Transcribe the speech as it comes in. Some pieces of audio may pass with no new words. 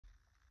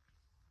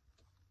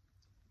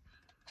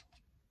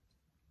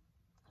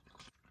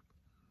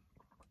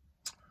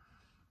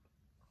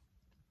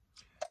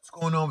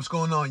going on? What's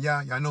going on,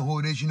 y'all? Y'all know who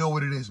it is. You know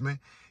what it is, man.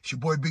 It's your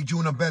boy Big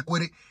June. I'm back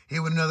with it.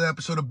 Here with another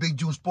episode of Big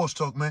June Sports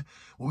Talk, man.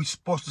 Where we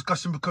sports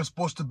discussion becomes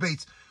sports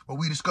debates. Where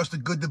we discuss the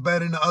good, the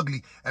bad, and the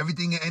ugly.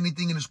 Everything and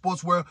anything in the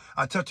sports world,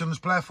 I touch on this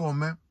platform,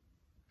 man.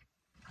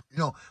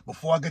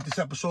 Before I get this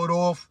episode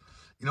off,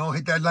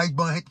 hit that like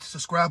button, hit the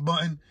subscribe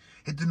button,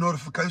 hit the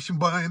notification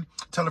button.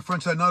 Tell a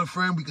friend, tell another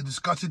friend. We can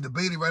discuss it,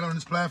 debate it right on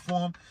this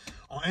platform.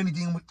 On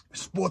anything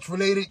sports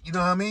related, you know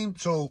what I mean?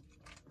 So,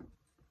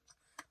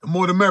 the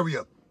more the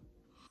merrier.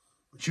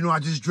 But I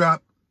just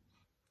dropped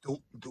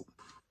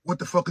What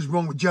the Fuck Is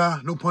Wrong With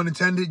Ja? No pun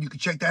intended. You can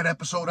check that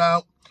episode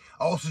out.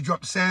 I also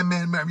dropped the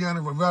Sandman,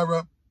 Mariano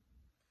Rivera.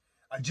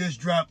 I just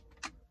dropped,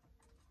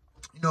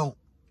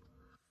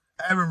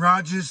 Aaron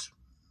Rodgers,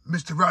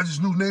 Mr. Rogers'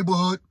 New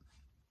Neighborhood.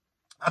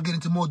 I'll get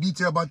into more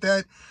detail about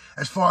that.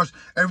 As far as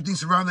everything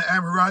surrounding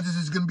Aaron Rodgers,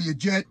 is going to be a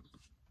Jet.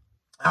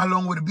 How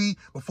long would it be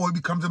before he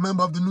becomes a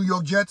member of the New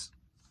York Jets?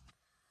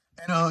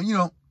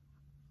 And,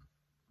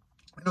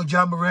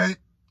 John Morant,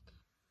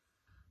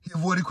 he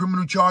avoided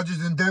criminal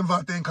charges in Denver,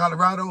 out there in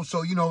Colorado.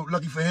 So,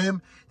 lucky for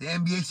him, the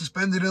NBA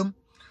suspended him.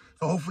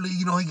 So hopefully,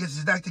 he gets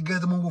his act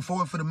together moving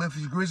forward for the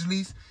Memphis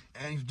Grizzlies.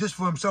 And just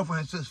for himself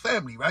and his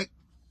family, right?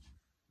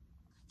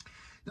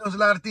 There's a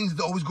lot of things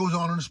that always goes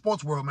on in the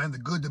sports world, man. The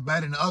good, the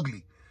bad, and the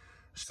ugly.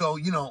 So,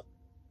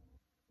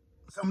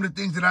 some of the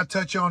things that I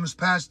touch on is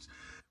past,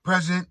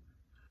 present,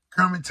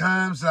 current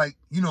times, like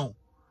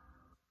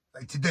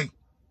today.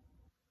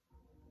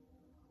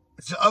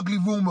 It's an ugly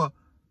rumor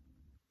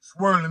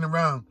swirling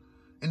around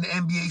in the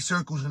NBA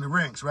circles and the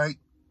ranks, right?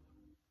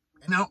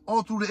 And now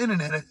all through the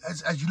internet,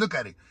 as you look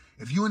at it.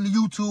 If you're in the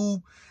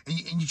YouTube and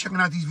you're checking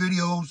out these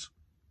videos,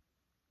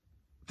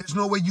 there's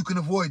no way you can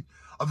avoid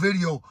a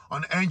video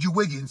on Andrew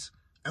Wiggins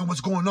and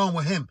what's going on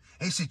with him,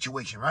 his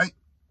situation, right?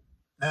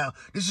 Now,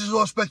 this is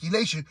all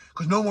speculation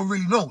because no one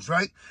really knows,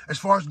 right? As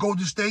far as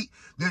Golden State,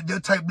 they're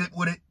tight-lipped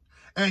with it.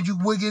 Andrew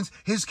Wiggins,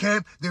 his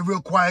camp, they're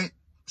real quiet.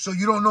 So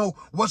you don't know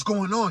what's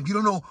going on. You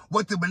don't know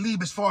what to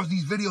believe as far as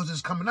these videos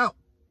is coming out.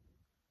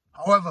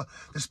 However,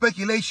 the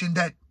speculation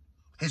that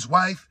his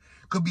wife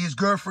could be his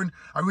girlfriend,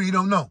 I really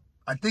don't know.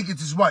 I think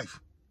it's his wife.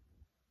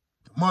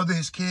 The mother,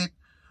 his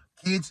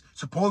kids,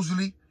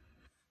 supposedly,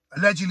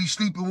 allegedly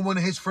sleeping with one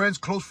of his friends,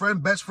 close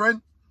friend, best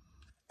friend.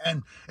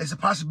 And it's a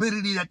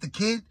possibility that the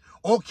kid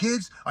or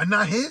kids are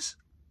not his.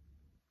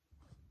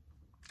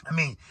 I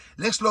mean,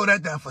 let's slow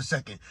that down for a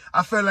second.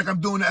 I feel like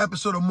I'm doing an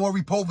episode of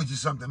Maury Povich or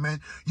something,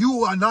 man.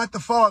 You are not the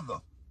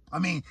father. I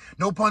mean,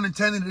 no pun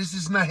intended, this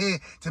is not here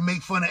to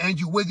make fun of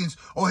Andrew Wiggins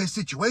or his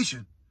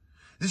situation.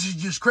 This is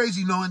just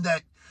crazy knowing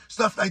that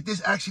stuff like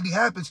this actually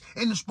happens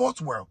in the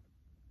sports world.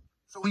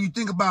 So when you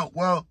think about,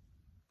 well,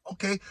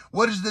 okay,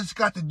 what has this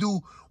got to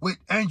do with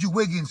Andrew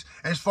Wiggins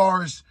as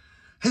far as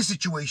his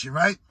situation,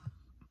 right?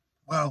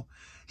 Well,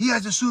 he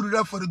hasn't suited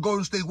up for the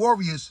Golden State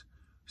Warriors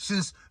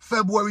since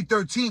February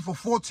 13th or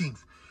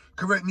 14th.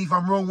 Correct me if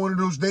I'm wrong, one of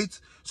those dates.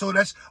 So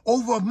that's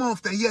over a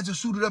month that he hasn't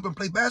suited up and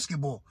played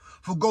basketball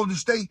for Golden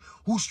State,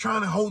 who's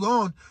trying to hold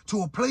on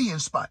to a play-in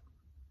spot.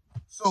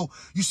 So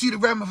you see the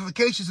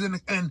ramifications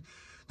and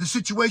the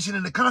situation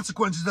and the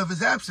consequences of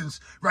his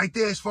absence right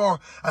there as far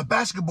as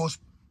basketball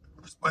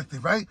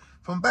perspective, right?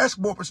 From a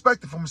basketball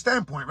perspective, from a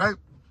standpoint, right?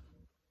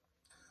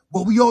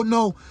 But we all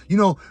know,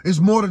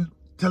 there's more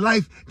to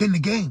life than the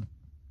game.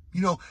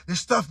 There's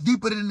stuff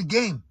deeper than the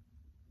game.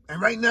 And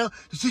right now,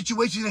 the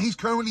situation that he's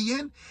currently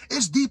in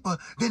is deeper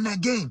than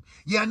that game.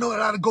 Yeah, I know a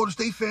lot of Golden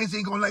State fans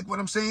ain't going to like what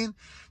I'm saying.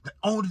 The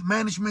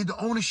management, the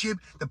ownership,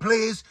 the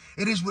players,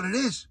 it is what it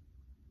is.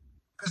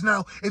 Because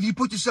now, if you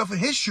put yourself in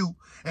his shoe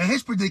and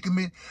his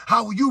predicament,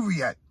 how would you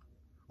react?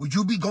 Would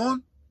you be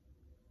gone?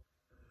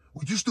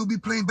 Would you still be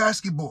playing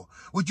basketball?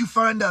 Would you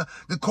find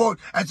the court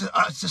as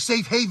a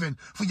safe haven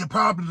for your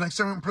problems like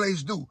certain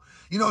players do?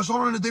 It's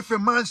all in a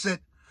different mindset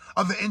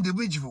of an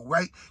individual,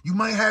 right? You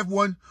might have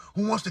one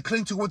who wants to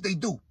cling to what they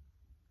do.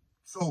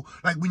 So,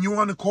 like when you're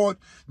on the court,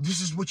 this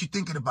is what you're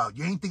thinking about.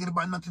 You ain't thinking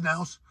about nothing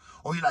else.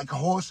 Or you're like a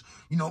horse,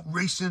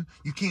 racing.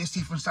 You can't see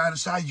from side to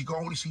side. You can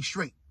only see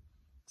straight.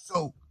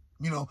 So,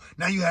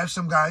 now you have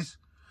some guys.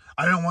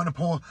 I don't want to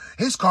pull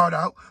his card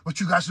out, but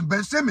you got some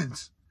Ben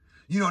Simmons.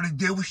 They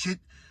deal with shit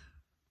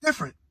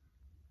different.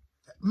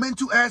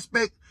 Mental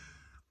aspect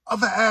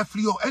of an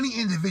athlete or any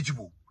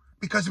individual.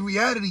 Because in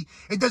reality,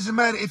 it doesn't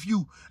matter if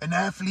you an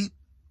athlete,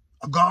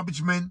 a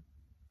garbage man,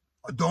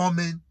 a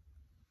doorman,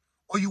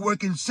 or you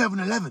work in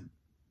 7-Eleven.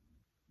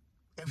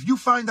 If you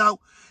find out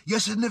your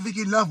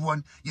significant loved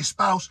one, your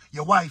spouse,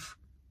 your wife,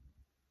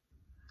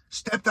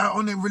 stepped out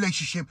on their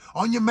relationship,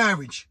 on your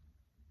marriage,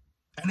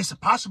 and it's a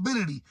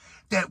possibility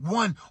that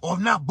one or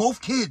not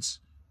both kids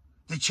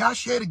that y'all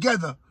share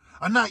together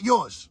are not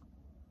yours.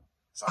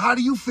 So how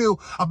do you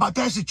feel about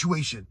that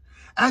situation?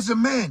 As a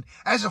man,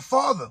 as a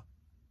father,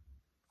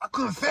 I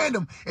couldn't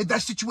fathom if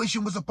that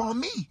situation was upon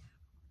me.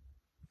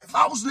 If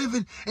I was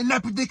living in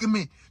that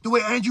predicament the way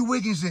Andrew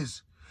Wiggins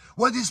is,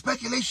 whether it's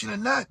speculation or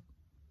not,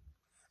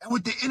 and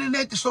with the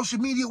internet, the social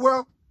media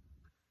world,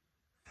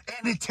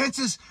 And it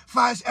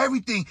intensifies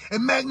everything.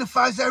 It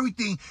magnifies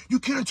everything. You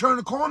can't turn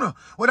a corner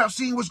without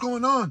seeing what's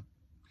going on.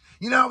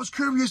 You know, I was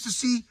curious to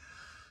see,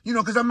 you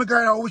know, because I'm a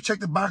guy that always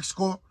check the box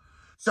score.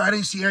 So I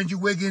didn't see Andrew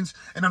Wiggins,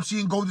 and I'm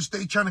seeing Golden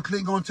State trying to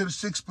cling on to the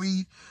 6th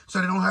speed so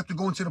they don't have to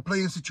go into the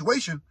play-in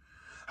situation.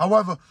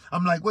 However,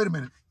 I'm like, wait a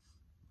minute.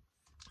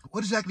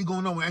 What is actually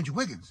going on with Andrew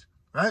Wiggins,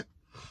 right?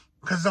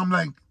 Because I'm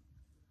like,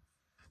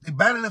 they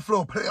battling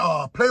for a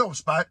playoff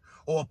spot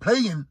or a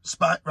play-in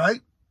spot,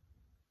 right?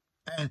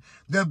 And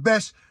their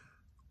best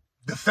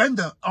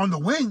defender on the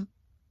wing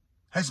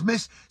has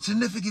missed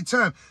significant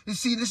time. You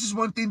see, this is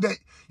one thing that,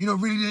 you know,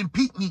 really didn't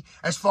pique me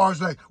as far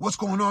as, like, what's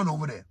going on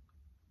over there.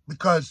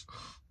 Because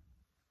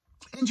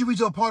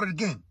injuries are a part of the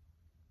game.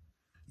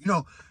 You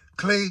know,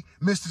 Clay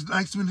missed his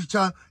next minute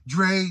time.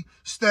 Dre,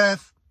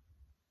 Steph.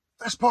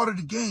 That's part of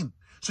the game.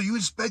 So you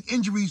expect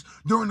injuries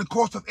during the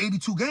course of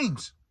 82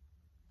 games.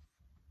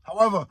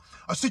 However,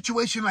 a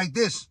situation like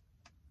this,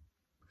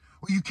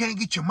 where you can't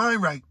get your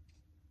mind right,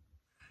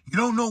 you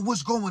don't know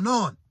what's going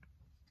on,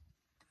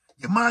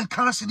 your mind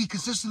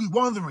consistently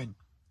wandering.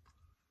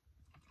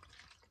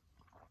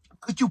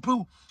 Could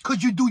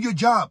you do your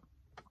job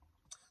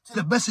to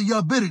the best of your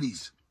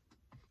abilities?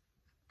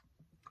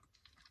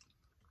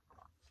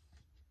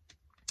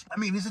 I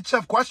mean, it's a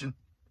tough question.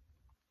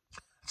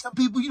 Some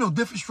people, you know,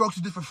 different strokes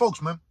for different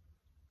folks, man.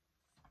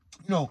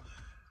 You know,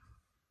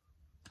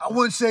 I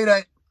wouldn't say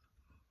that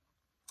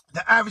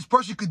the average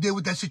person could deal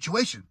with that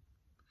situation.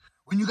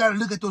 When you got to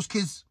look at those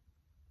kids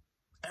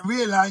and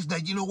realize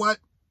that, you know what?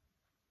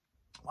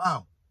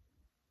 Wow.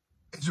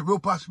 It's a real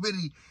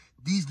possibility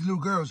these little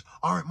girls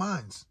aren't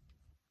mine.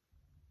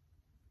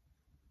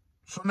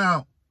 So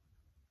now,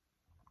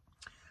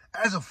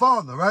 as a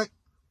father, right?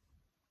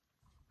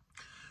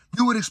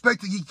 You would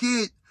expect your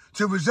kid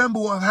to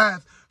resemble or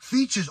have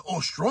features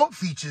or strong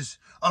features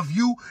of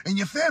you and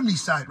your family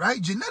side, right?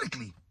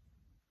 Genetically.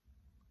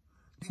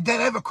 Did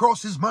that ever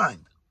cross his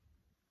mind?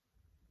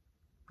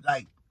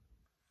 Like,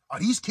 are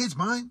these kids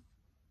mine?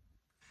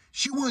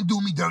 She wouldn't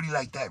do me dirty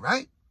like that,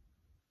 right?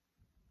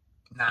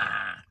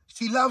 Nah,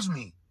 she loves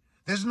me.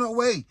 There's no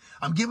way.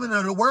 I'm giving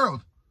her the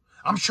world.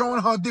 I'm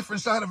showing her a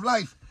different side of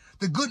life,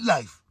 the good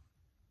life.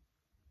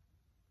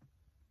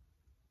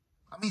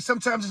 I mean,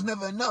 sometimes it's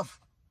never enough.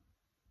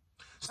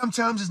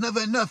 Sometimes it's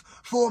never enough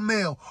for a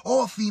male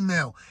or a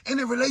female in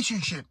a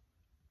relationship.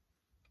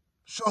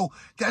 So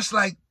that's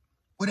like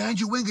with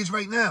Andrew Wiggins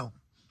right now.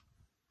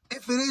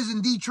 If it is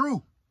indeed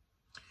true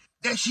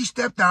that she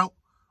stepped out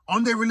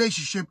on their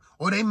relationship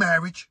or their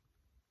marriage,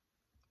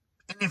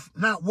 and if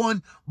not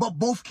one, but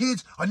both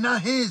kids are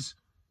not his,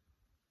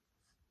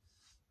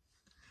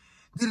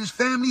 did his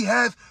family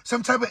have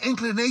some type of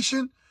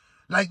inclination?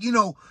 Like, you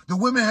know, the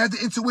women had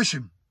the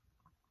intuition.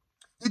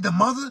 Did the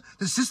mother,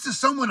 the sister,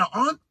 someone, an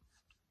aunt,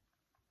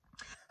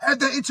 have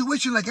that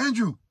intuition like,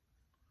 Andrew,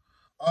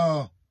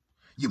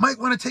 you might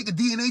want to take a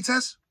DNA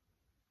test?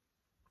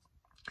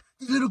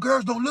 These little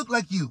girls don't look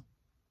like you.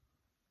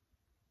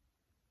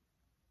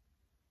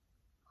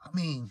 I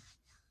mean,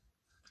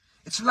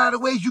 it's a lot of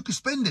ways you could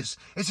spin this.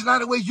 It's a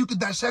lot of ways you could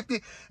dissect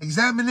it,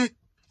 examine it,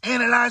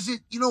 analyze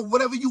it, you know,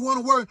 whatever you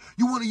want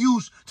to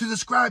use to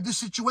describe this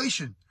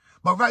situation.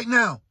 But right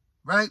now,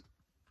 right,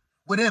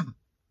 with him,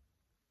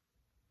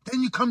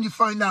 then you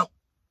find out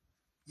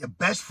your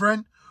best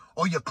friend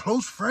or your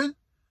close friend,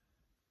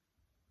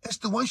 it's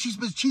the one she's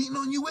been cheating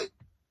on you with.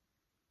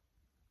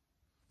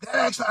 That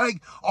acts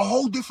like a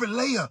whole different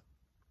layer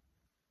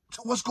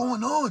to what's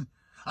going on.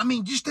 I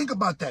mean, just think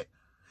about that.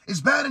 It's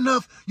bad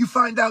enough you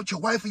find out your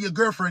wife or your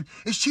girlfriend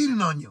is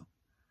cheating on you.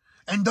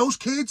 And those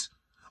kids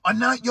are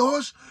not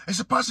yours. It's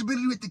a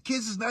possibility that the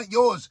kids is not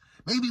yours.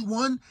 Maybe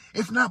one,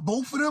 if not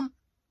both of them.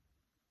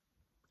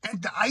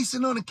 And the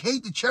icing on the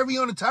cake, the cherry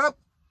on the top,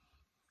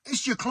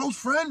 it's your close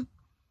friend.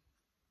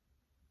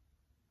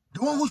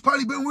 The one who's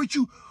probably been with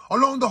you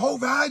along the whole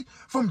ride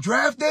from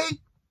draft day.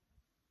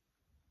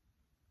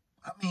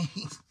 I mean,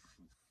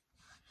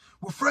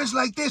 with friends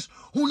like this,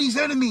 who needs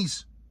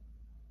enemies?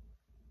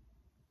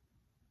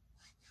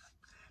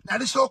 Now,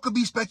 this all could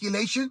be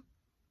speculation.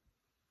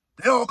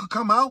 They all could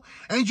come out.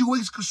 Andrew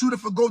Wiggins could shoot it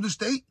for Golden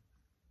State.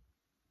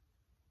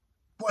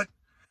 But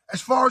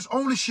as far as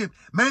ownership,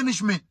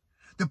 management,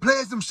 the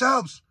players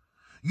themselves,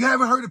 you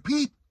haven't heard a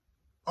peep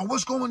on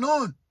what's going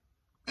on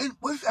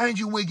with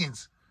Andrew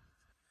Wiggins.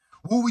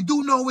 What we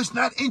do know is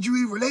not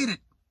injury related.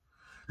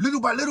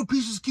 Little by little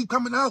pieces keep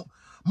coming out.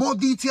 More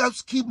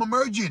details keep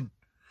emerging.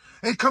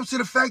 It comes to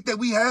the fact that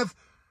we have,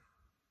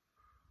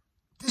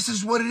 this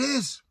is what it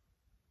is.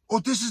 Or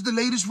this is the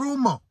latest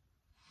rumor.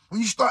 When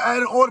you start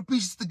adding all the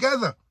pieces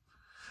together.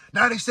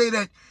 Now they say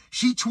that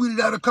she tweeted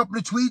out a couple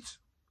of tweets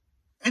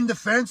in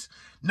defense,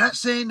 not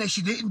saying that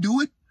she didn't do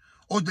it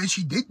or that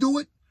she did do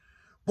it.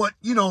 But,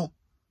 you know,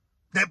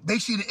 that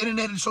basically the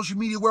internet and social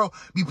media world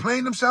be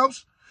playing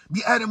themselves,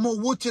 be adding more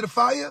wood to the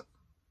fire.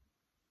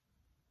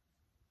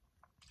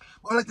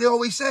 Well, like they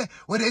always say,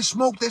 where there's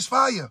smoke, there's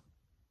fire.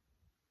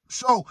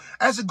 So,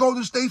 as a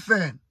Golden State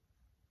fan,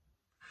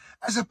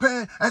 as a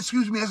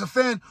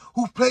fan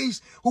who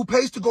pays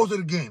to go to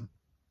the game,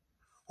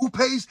 Who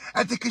pays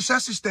at the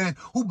concession stand?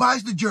 Who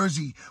buys the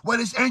jersey?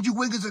 Whether it's Andrew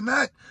Wiggins or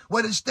not,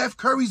 whether it's Steph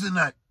Curry's or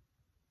not.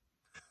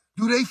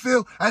 Do they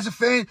feel, as a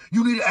fan,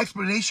 you need an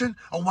explanation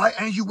on why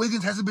Andrew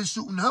Wiggins hasn't been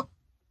suiting up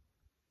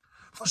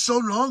for so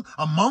long?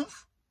 A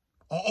month?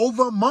 Or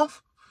over a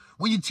month?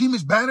 When your team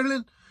is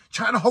battling,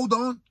 trying to hold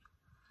on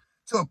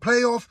to a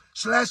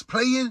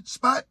playoff/play-in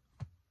spot?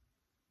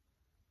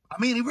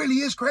 I mean, it really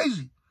is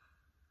crazy.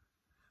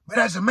 But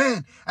as a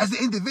man, as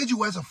an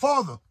individual, as a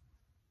father,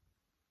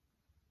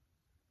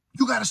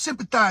 you got to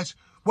sympathize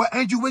what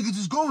Andrew Wiggins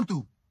is going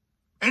through.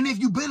 And if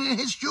you've been in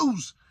his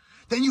shoes,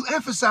 then you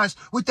emphasize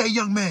with that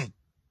young man.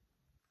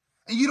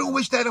 And you don't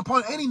wish that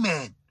upon any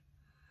man.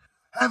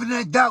 Having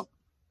that doubt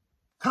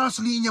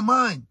constantly in your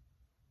mind.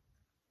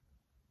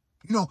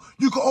 You know,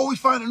 you can always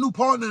find a new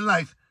partner in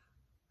life.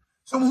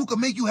 Someone who can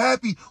make you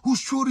happy,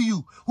 who's true to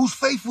you, who's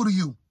faithful to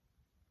you.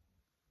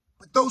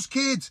 But those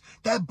kids,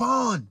 that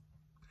bond,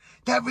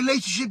 that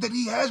relationship that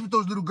he has with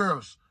those little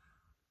girls,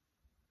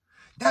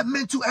 that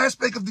mental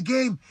aspect of the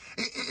game,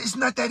 it's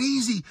not that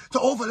easy to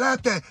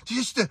overlap that,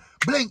 just to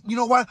blink. You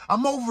know what?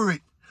 I'm over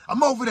it.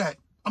 I'm over that.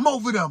 I'm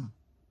over them.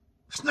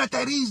 It's not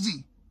that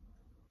easy.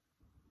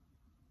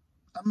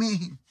 I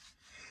mean,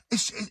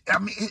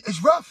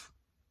 it's rough.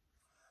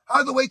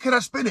 Either way could I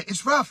spin it?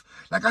 It's rough.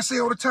 Like I say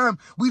all the time,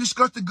 we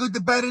discuss the good, the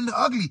bad, and the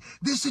ugly.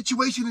 This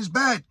situation is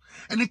bad,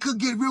 and it could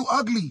get real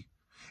ugly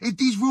if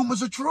these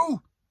rumors are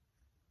true.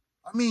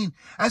 I mean,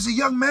 as a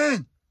young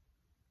man,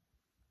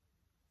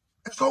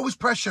 there's always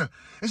pressure.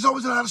 There's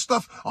always a lot of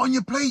stuff on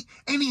your plate.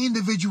 Any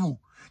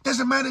individual.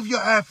 Doesn't matter if you're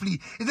an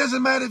athlete. It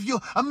doesn't matter if you're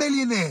a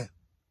millionaire.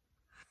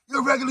 You're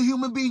a regular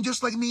human being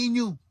just like me and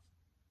you.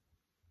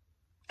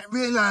 And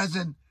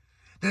realizing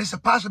that it's a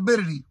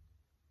possibility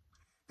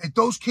that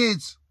those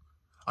kids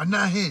are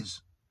not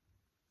his.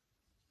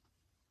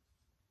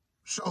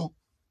 So,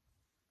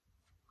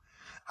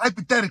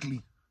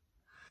 hypothetically,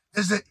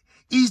 does it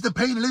ease the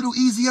pain a little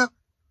easier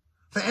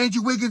for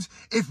Andrew Wiggins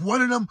if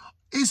one of them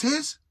is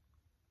his?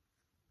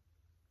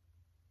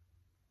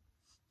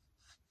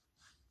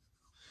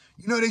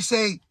 You know, they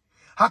say,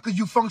 how could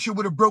you function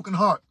with a broken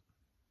heart?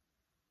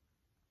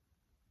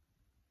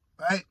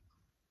 Right?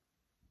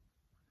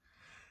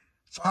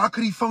 So how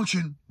could he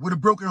function with a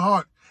broken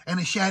heart and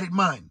a shattered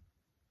mind?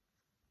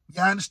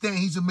 Yeah, I understand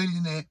he's a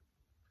millionaire.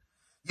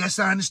 Yes,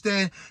 I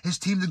understand his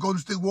team, the Golden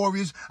State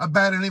Warriors, are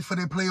battling for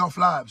their playoff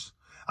lives.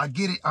 I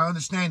get it. I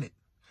understand it.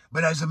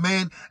 But as a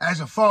man, as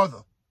a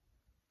father,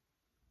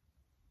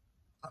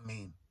 I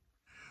mean,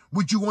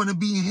 would you want to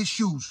be in his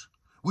shoes?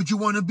 Would you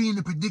want to be in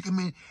the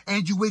predicament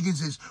Andrew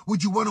Wiggins is?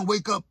 Would you want to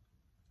wake up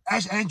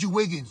as Andrew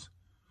Wiggins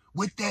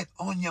with that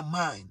on your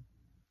mind?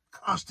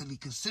 Constantly,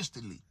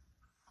 consistently,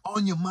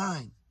 on your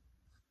mind.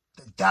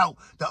 The doubt,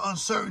 the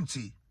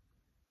uncertainty,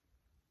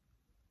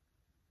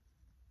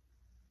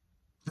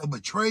 the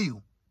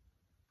betrayal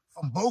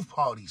from both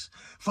parties,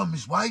 from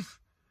his wife,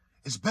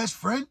 his best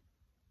friend.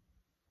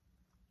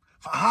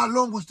 For how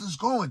long was this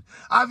going?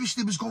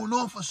 Obviously, it was going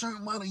on for a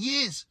certain amount of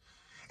years.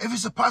 If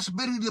it's a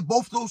possibility that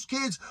both those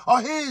kids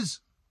are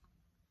his.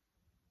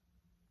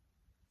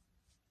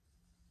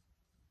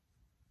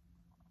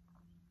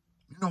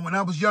 You know, when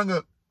I was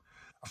younger,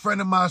 a friend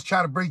of mine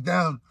tried to break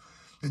down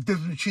the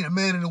difference between a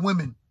man and a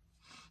woman,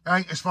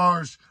 right? As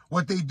far as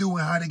what they do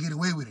and how they get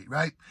away with it,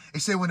 right? They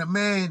say when a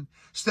man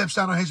steps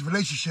out on his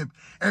relationship,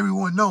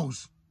 everyone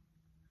knows,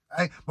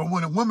 right? But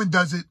when a woman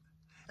does it,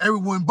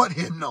 everyone but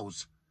him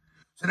knows.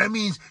 So that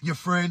means your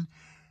friend,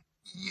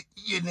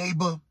 your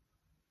neighbor,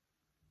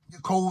 your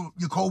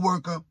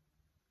co-worker,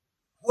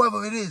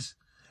 whoever it is,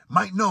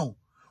 might know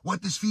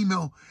what this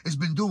female has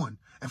been doing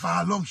and for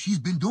how long she's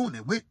been doing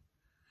it with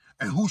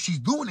and who she's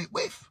doing it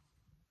with.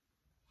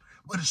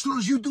 But as soon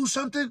as you do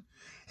something,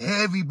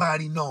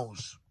 everybody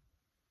knows.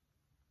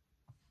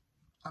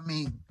 I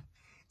mean,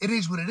 it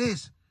is what it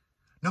is.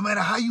 No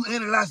matter how you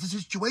analyze the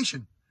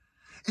situation,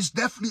 it's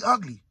definitely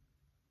ugly.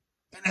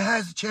 And it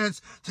has a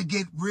chance to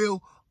get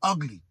real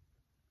ugly.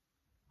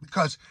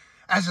 Because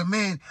as a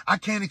man, I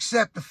can't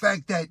accept the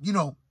fact that, you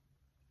know,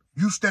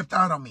 you stepped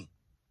out on me.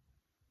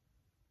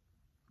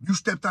 You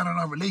stepped out on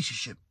our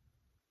relationship.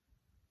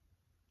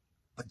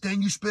 But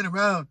then you spin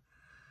around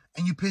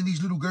and you pin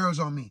these little girls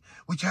on me,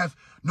 which have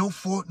no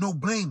fault, no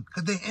blame,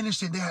 because they're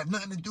innocent. They have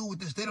nothing to do with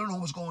this. They don't know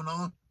what's going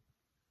on.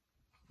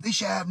 They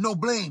should have no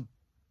blame.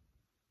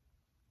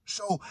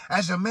 So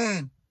as a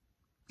man,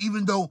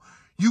 even though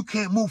you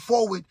can't move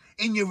forward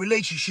in your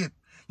relationship,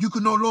 you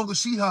can no longer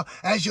see her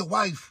as your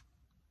wife.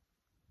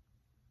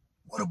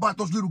 What about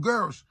those little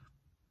girls?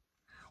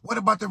 What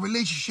about the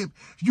relationship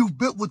you've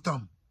built with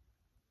them?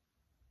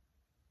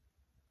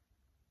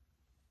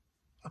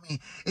 I mean,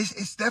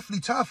 it's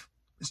definitely tough.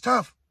 It's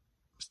tough.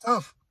 It's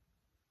tough.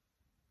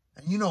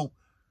 And you know,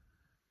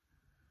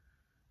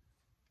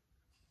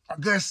 I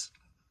guess,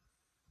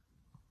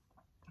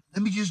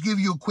 let me just give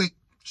you a quick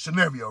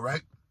scenario,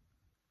 right?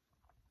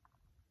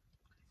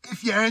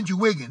 If you're Andrew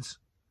Wiggins,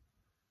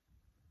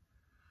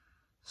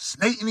 it's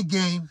late in the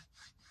game,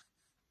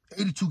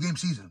 82-game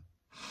season.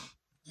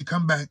 You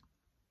come back,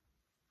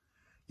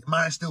 your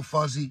mind's still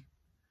fuzzy,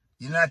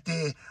 You're not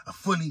there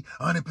fully,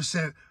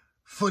 100%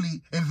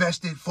 fully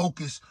invested,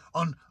 focused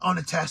on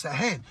the task at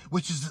hand,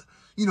 which is,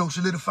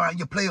 solidifying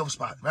your playoff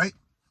spot, right?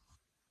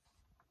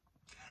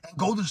 And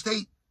Golden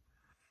State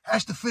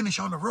has to finish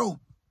on the road.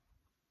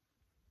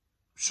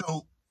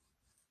 So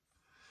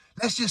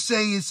let's just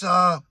say it's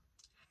 5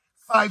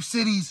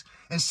 cities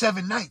and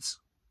 7 nights.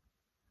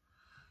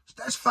 So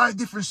that's 5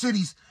 different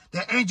cities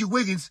that Andrew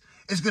Wiggins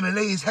is going to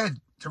lay his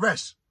head to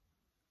rest,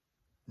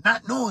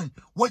 not knowing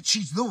what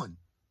she's doing,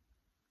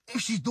 if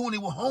she's doing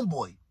it with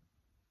homeboy.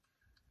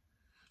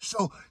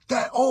 So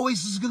that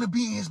always is going to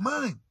be in his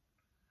mind.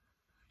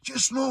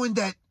 Just knowing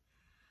that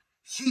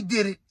she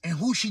did it and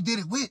who she did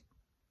it with,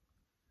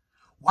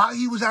 while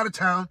he was out of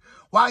town,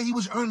 while he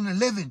was earning a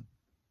living,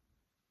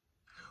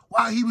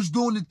 while he was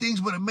doing the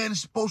things what a man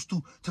is supposed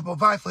to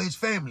provide for his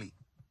family.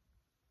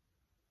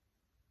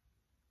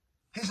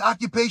 His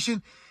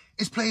occupation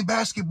is playing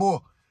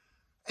basketball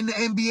in the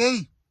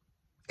NBA,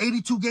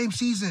 82-game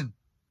season.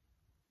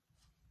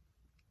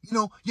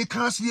 You're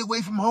constantly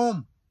away from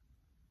home.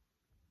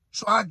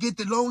 So I get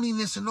the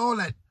loneliness and all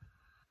that.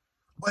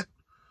 But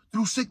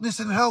through sickness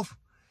and health,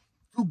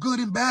 through good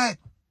and bad,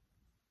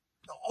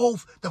 the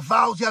oath, the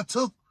vows y'all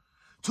took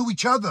to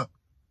each other,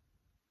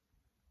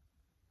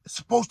 it's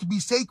supposed to be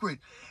sacred.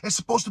 It's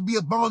supposed to be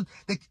a bond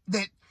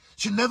that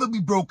should never be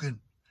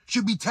broken.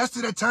 Should be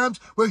tested at times.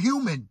 We're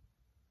human.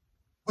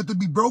 But to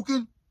be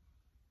broken,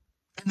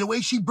 and the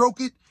way she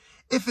broke it,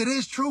 if it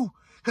is true,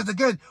 because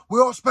again,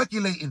 we're all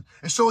speculating,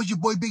 and so is your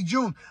boy Big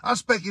June. I'm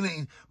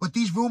speculating. But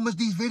these rumors,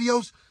 these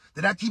videos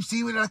that I keep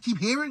seeing and I keep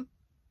hearing,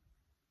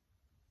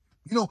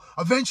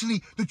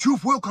 eventually the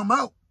truth will come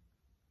out.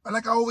 But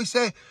like I always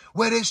say,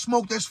 where there's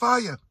smoke, there's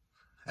fire.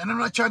 And I'm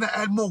not trying to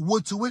add more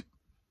wood to it.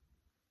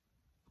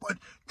 But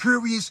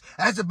curious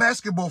as a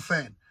basketball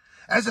fan,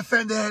 as a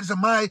fan that has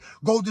admired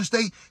Golden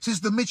State since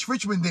the Mitch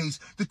Richmond days,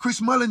 the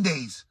Chris Mullin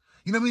days,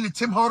 the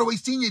Tim Hardaway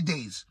Sr.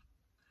 days.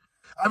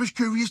 I was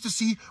curious to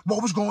see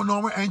what was going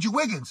on with Andrew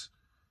Wiggins.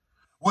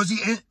 Was he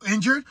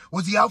injured?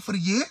 Was he out for the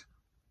year?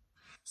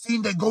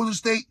 Seeing that Golden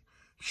State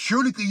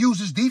surely could use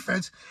his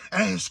defense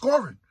and his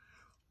scoring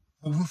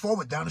moving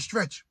forward down the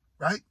stretch,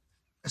 right?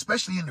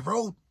 Especially in the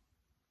road.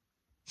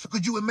 So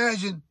could you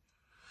imagine,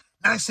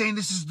 not saying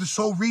this is the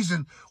sole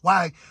reason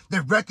why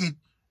their record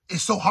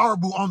is so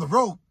horrible on the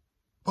road,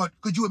 but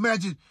could you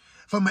imagine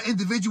from an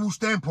individual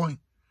standpoint,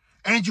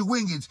 Andrew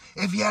Wiggins,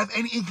 if he had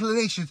any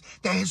inclinations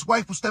that his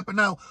wife was stepping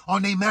out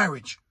on their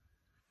marriage,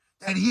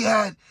 that he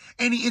had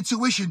any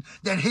intuition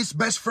that his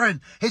best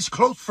friend, his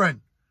close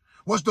friend,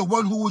 was the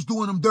one who was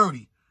doing him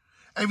dirty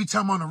every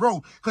time on the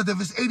road. Because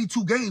if it's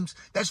 82 games,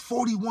 that's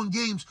 41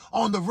 games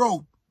on the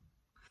road.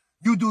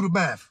 You do the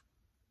math.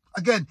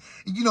 Again,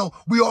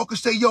 we all could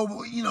say,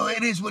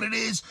 it is what it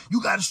is.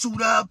 You got to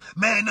suit up,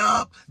 man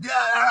up,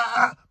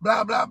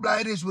 blah, blah, blah.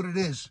 It is what it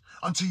is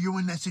until you're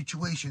in that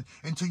situation,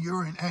 until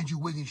you're in Andrew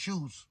Wiggins'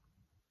 shoes.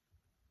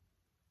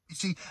 You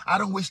see, I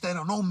don't wish that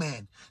on no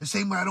man. The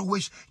same way I don't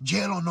wish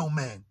jail on no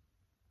man.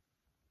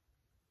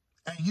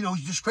 And,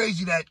 it's just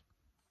crazy that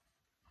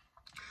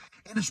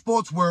in the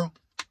sports world,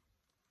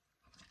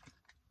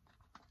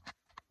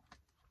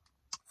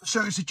 for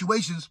certain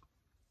situations,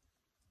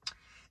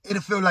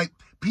 it'll feel like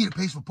Peter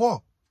pays for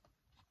Paul.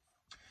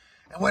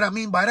 And what I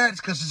mean by that is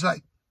because it's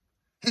like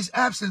his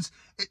absence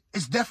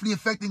is definitely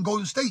affecting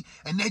Golden State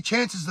and their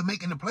chances of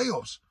making the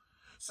playoffs.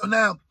 So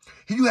now,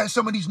 you have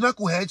some of these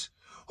knuckleheads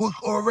who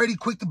are already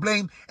quick to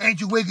blame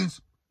Andrew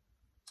Wiggins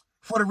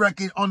for the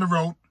record on the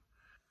road.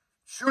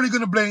 Surely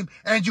going to blame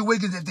Andrew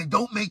Wiggins if they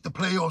don't make the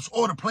playoffs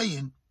or the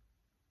play-in.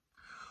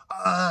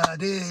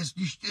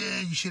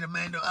 You should have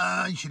manned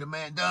up, you should have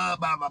manned up,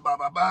 blah, blah, blah,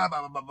 blah, blah,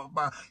 blah, blah, blah,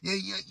 blah. Yeah,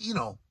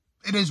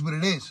 it is what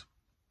it is.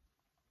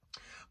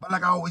 But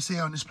like I always say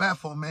on this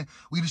platform, man,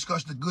 we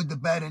discuss the good, the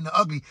bad, and the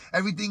ugly.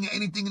 Everything and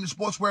anything in the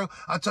sports world,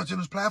 I touch on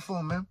this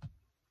platform, man.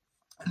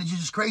 And it's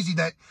just crazy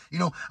that,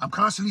 I'm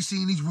constantly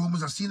seeing these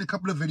rumors. I've seen a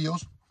couple of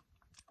videos.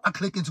 I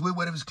click into it,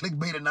 whether it's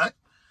clickbait or not.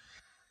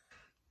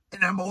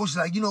 And I'm always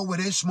like, where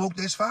there's smoke,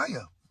 there's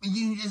fire.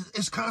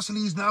 It's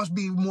constantly, now it's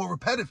being more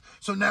repetitive.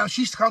 So now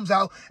she comes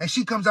out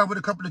with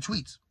a couple of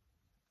tweets,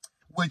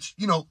 which,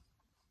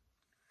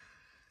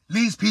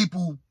 leaves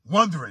people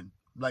wondering,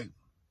 like,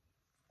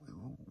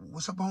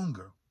 what's up,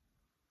 homegirl?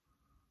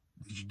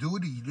 Did you do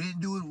it or you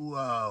didn't do it?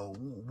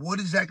 What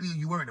exactly are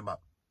you worried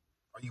about?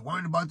 Are you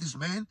worried about this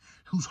man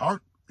whose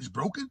heart is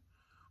broken?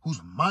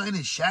 Whose mind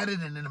is shattered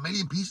and in a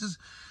million pieces,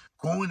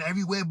 going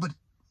everywhere? But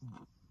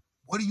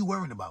what are you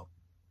worried about?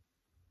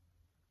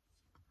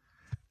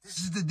 This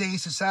is the day in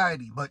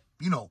society. But,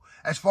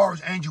 as far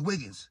as Andrew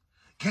Wiggins,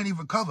 can he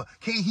recover?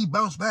 Can he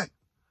bounce back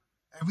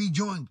and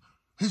rejoin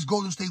his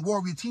Golden State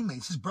Warrior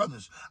teammates, his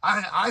brothers?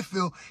 I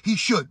feel he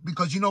should,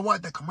 because you know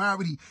what? That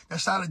camaraderie,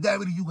 that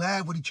solidarity you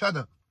have with each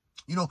other,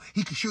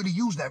 he could surely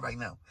use that right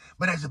now.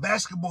 But as a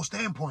basketball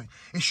standpoint,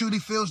 it surely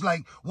feels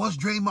like once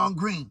Draymond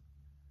Green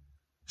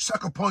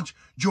sucker punch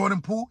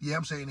Jordan Poole, yeah,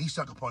 I'm saying he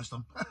sucker punched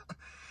him.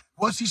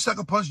 Once he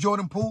sucker punched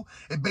Jordan Poole,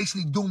 it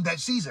basically doomed that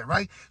season,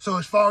 right? So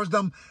as far as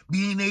them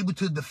being able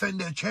to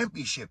defend their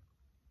championship,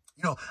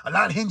 You know, a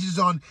lot hinges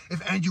on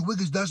if Andrew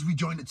Wiggins does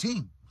rejoin the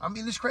team. I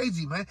mean, it's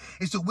crazy, man.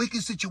 It's a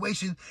wicked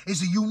situation.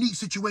 It's a unique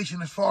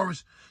situation as far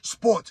as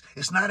sports.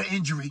 It's not an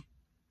injury,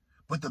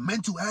 but the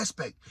mental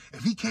aspect,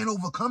 if he can't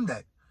overcome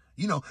that,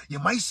 you know, you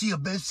might see a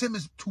Ben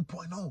Simmons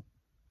 2.0.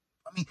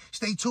 I mean,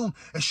 stay tuned.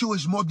 As sure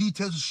as more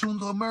details are soon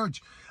to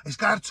emerge. It's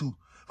got to.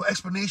 For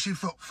explanation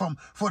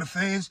for the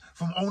fans,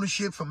 from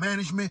ownership, from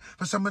management,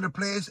 for some of the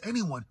players,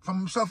 anyone, from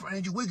himself or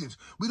Andrew Wiggins.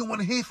 We don't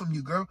want to hear from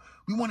you, girl.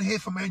 We want to hear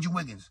from Andrew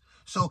Wiggins.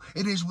 So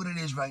it is what it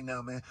is right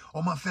now, man.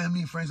 All my family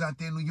and friends out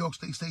there in New York,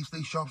 stay safe,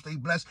 stay sharp, stay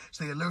blessed,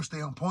 stay alert,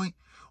 stay on point.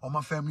 All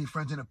my family and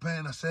friends in the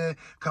pen, I said,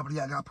 a couple of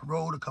y'all got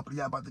paroled, a couple of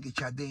y'all about to get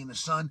y'all day in the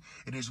sun.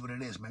 It is what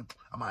it is, man.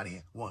 I'm out of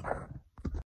here. One.